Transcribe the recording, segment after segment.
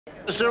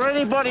Is there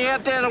anybody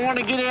out there that want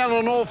to get out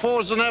on all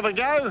fours and have a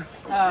go?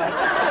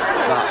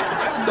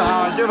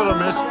 No, give it a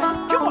miss.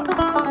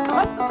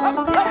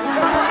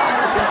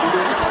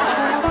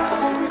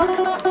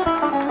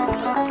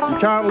 You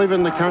can't live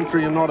in the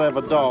country and not have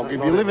a dog.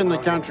 If you live in the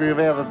country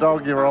without a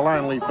dog, you're a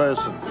lonely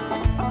person.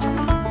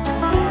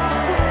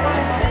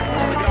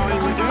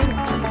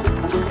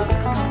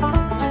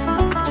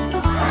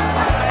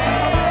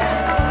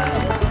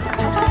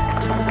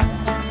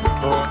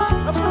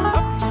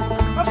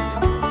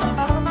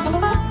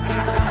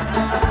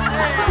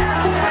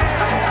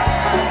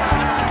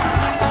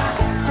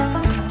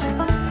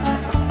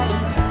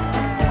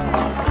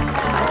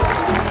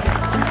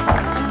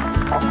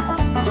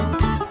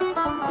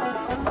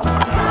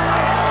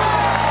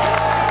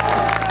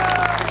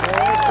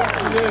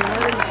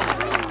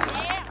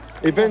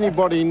 If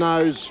anybody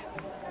knows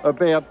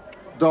about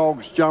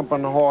dogs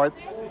jumping height,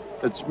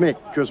 it's Mick,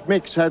 because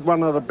Mick's had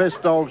one of the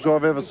best dogs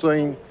I've ever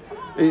seen.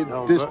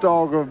 This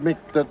dog of Mick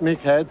that Mick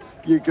had,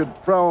 you could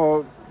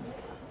throw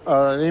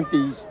an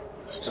empty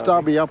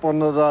stubby up on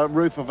the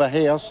roof of a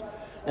house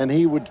and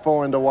he would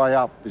find a way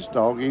up, this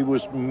dog. He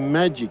was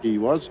magic, he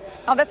was.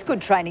 Oh, that's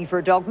good training for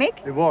a dog,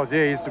 Mick. It was,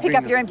 yeah. He used to pick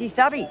up your empty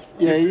stubbies.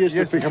 Yeah, he used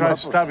to pick them throw up.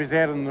 stubbies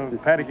out in the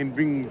paddock and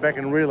bring back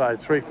and reload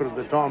 3 foot at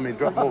a time and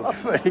drop them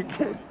off the feet.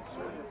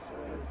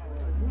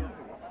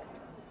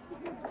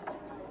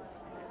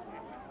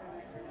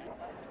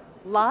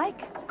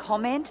 Like,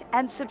 comment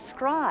and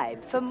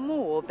subscribe for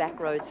more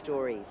Backroad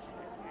stories.